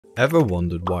Ever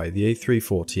wondered why the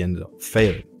A340 ended up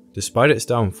failing? Despite its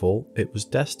downfall, it was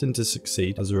destined to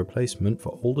succeed as a replacement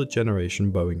for older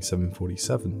generation Boeing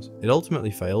 747s. It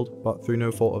ultimately failed, but through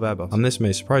no fault of Airbus. And this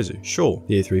may surprise you. Sure,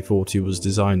 the A340 was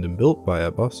designed and built by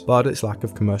Airbus, but its lack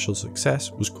of commercial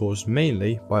success was caused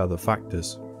mainly by other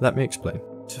factors. Let me explain.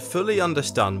 To fully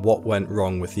understand what went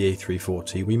wrong with the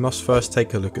A340, we must first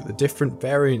take a look at the different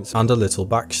variants and a little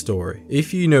backstory.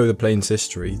 If you know the plane's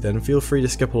history, then feel free to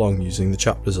skip along using the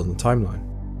chapters on the timeline.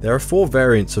 There are 4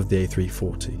 variants of the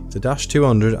A340, the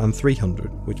 -200 and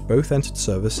 300, which both entered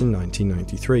service in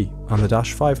 1993, and the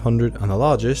 -500 and the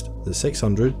largest, the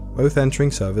 600, both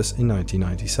entering service in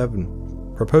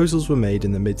 1997. Proposals were made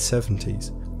in the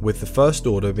mid-70s, with the first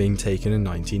order being taken in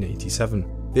 1987.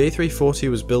 The A340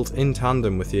 was built in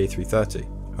tandem with the A330,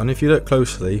 and if you look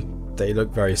closely, they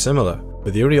look very similar,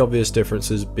 with the only obvious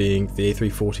differences being the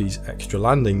A340's extra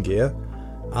landing gear,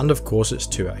 and of course its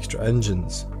 2 extra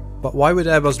engines. But why would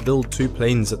Airbus build 2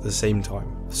 planes at the same time?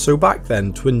 So back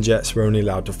then, twin jets were only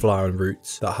allowed to fly on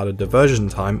routes that had a diversion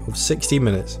time of 60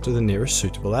 minutes to the nearest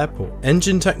suitable airport.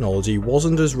 Engine technology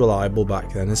wasn't as reliable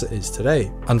back then as it is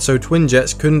today, and so twin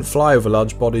jets couldn't fly over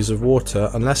large bodies of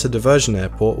water unless a diversion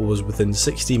airport was within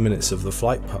 60 minutes of the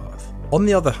flight path. On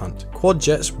the other hand, quad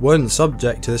jets weren't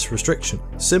subject to this restriction,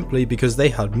 simply because they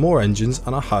had more engines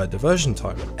and a higher diversion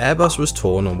time. Airbus was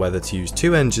torn on whether to use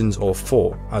 2 engines or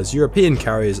 4, as European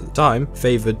carriers at the time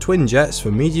favoured twin jets for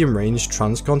medium-range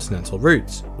transcontinental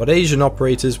routes, but Asian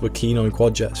operators were keen on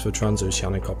quad jets for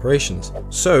transoceanic operations.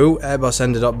 So Airbus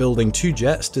ended up building 2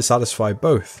 jets to satisfy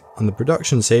both, and the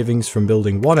production savings from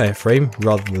building 1 airframe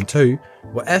rather than 2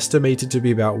 were estimated to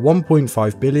be about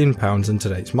 £1.5 billion in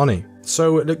today's money.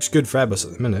 So it looks good for Airbus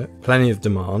at the minute, plenty of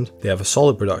demand, they have a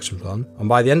solid production plan, and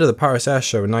by the end of the Paris Air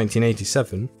Show in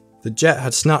 1987, the jet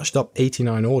had snatched up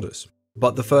 89 orders.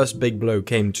 But the first big blow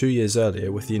came 2 years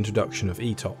earlier with the introduction of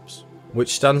ETOPS,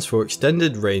 which stands for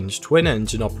Extended Range Twin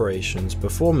Engine Operations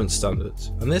Performance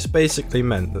Standards, and this basically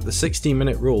meant that the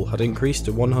 60-minute rule had increased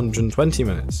to 120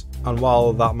 minutes, and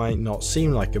while that might not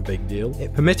seem like a big deal,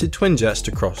 it permitted twin jets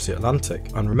to cross the Atlantic.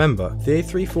 And remember, the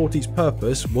A340's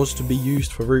purpose was to be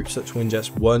used for routes that twin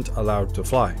jets weren't allowed to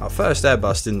fly. At first,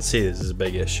 Airbus didn't see this as a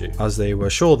big issue, as they were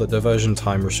sure that diversion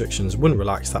time restrictions wouldn't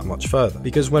relax that much further,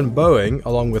 because when Boeing,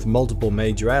 along with multiple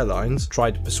major airlines,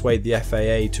 tried to persuade the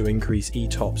FAA to increase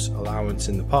ETOPS allowance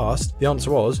in the past, the answer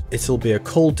was, it'll be a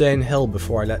cold day in hell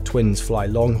before I let twins fly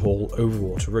long-haul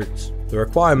overwater routes. The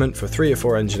requirement for 3 or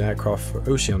 4 engine aircraft for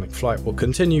oceanic flight will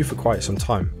continue for quite some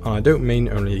time, and I don't mean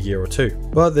only a year or 2.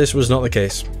 But this was not the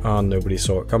case, and nobody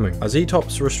saw it coming. As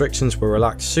ETOPS restrictions were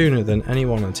relaxed sooner than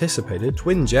anyone anticipated,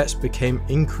 twin jets became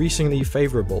increasingly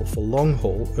favourable for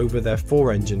long-haul over their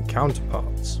 4-engine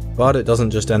counterparts. But it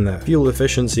doesn't just end there. Fuel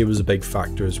efficiency was a big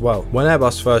factor as well. When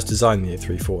Airbus first designed the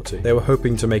A340, they were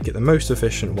hoping to make it the most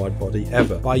efficient wide-body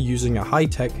ever by using a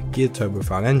high-tech geared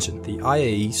turbofan engine, the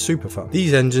IAE Superfan.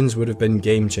 These engines would have been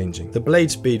game-changing. The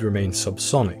blade speed remained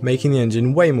subsonic, making the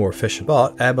engine way more efficient,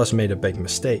 but Airbus made a big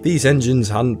mistake. These engines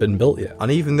hadn't been built yet,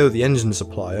 and even though the engine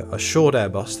supplier assured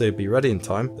Airbus they'd be ready in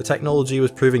time, the technology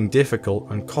was proving difficult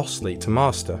and costly to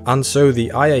master, and so the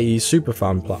IAE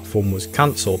Superfan platform was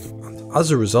cancelled.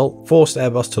 As a result, forced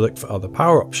Airbus to look for other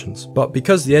power options. But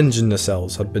because the engine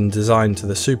nacelles had been designed to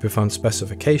the Superfan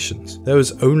specifications, there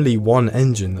was only one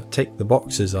engine that ticked the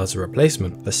boxes as a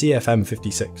replacement, the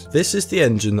CFM56. This is the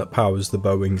engine that powers the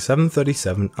Boeing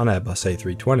 737 and Airbus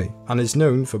A320, and is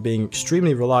known for being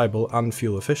extremely reliable and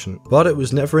fuel efficient, but it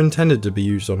was never intended to be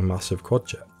used on a massive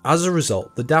quadjet. As a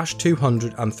result, the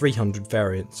 -200 and 300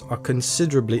 variants are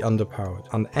considerably underpowered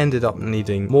and ended up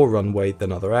needing more runway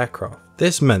than other aircraft.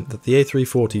 This meant that the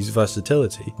A340's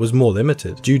versatility was more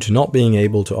limited due to not being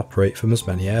able to operate from as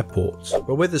many airports.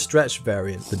 But with the stretched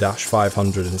variant, the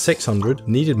 -500 and 600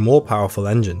 needed more powerful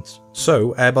engines.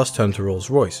 So Airbus turned to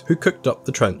Rolls-Royce, who cooked up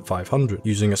the Trent 500,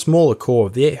 using a smaller core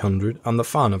of the 800 and the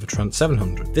fan of a Trent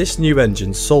 700. This new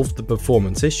engine solved the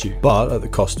performance issue, but at the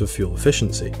cost of fuel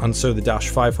efficiency, and so the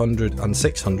 -500 and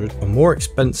 600 are more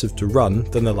expensive to run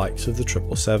than the likes of the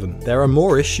 777. There are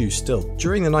more issues still.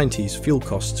 During the 90s, fuel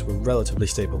costs were relatively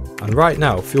stable, and right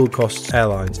now fuel costs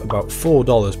airlines about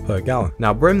 $4 per gallon.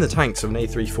 Now brim the tanks of an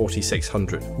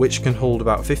A340-600, which can hold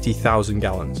about 50,000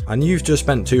 gallons, and you've just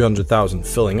spent 200,000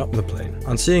 filling up the the plane.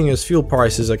 And seeing as fuel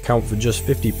prices account for just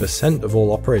 50% of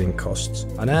all operating costs,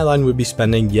 an airline would be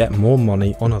spending yet more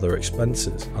money on other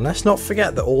expenses. And let's not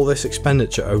forget that all this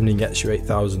expenditure only gets you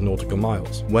 8,000 nautical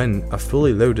miles, when a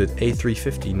fully loaded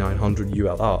A350-900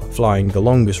 ULR, flying the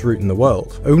longest route in the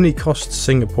world, only costs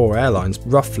Singapore Airlines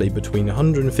roughly between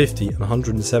 150 and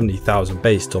 170,000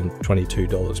 based on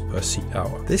 $22 per seat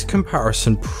hour. This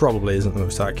comparison probably isn't the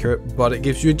most accurate, but it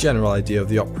gives you a general idea of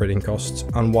the operating costs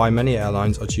and why many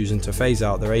airlines are choosing to phase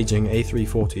out their aging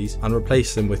A340s and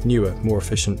replace them with newer, more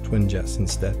efficient twin jets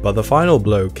instead. But the final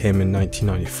blow came in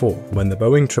 1994, when the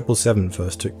Boeing 777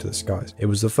 first took to the skies. It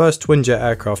was the first twin jet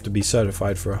aircraft to be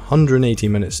certified for 180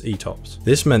 minutes ETOPS.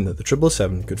 This meant that the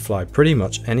 777 could fly pretty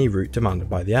much any route demanded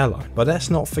by the airline. But let's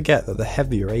not forget that the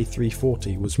heavier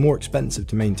A340 was more expensive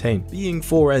to maintain. Being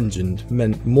four-engined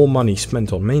meant more money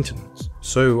spent on maintenance.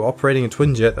 So operating a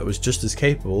twin jet that was just as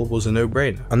capable was a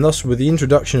no-brainer. And thus, with the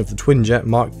introduction of the twin jet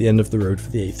marked the end of the road for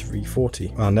the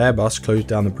A340, and Airbus closed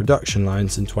down the production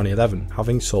lines in 2011,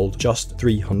 having sold just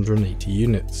 380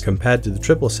 units, compared to the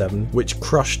 777, which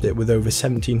crushed it with over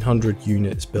 1,700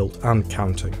 units built and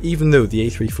counting. Even though the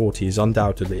A340 is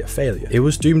undoubtedly a failure, it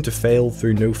was doomed to fail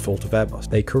through no fault of Airbus.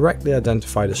 They correctly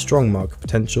identified a strong market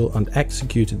potential and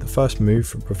executed the first move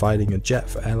for providing a jet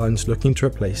for airlines looking to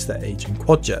replace their aging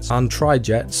quad jets, and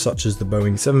jets such as the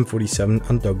Boeing 747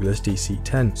 and Douglas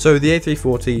DC-10. So the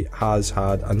A340 has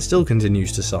had and still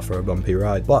continues to suffer a bumpy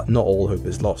ride, but not all hope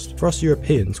is lost. For us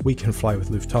Europeans, we can fly with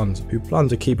Lufthansa, who plan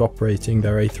to keep operating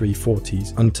their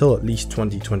A340s until at least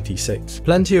 2026.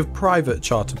 Plenty of private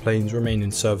charter planes remain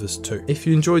in service too. If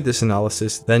you enjoyed this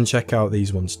analysis, then check out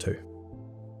these ones too.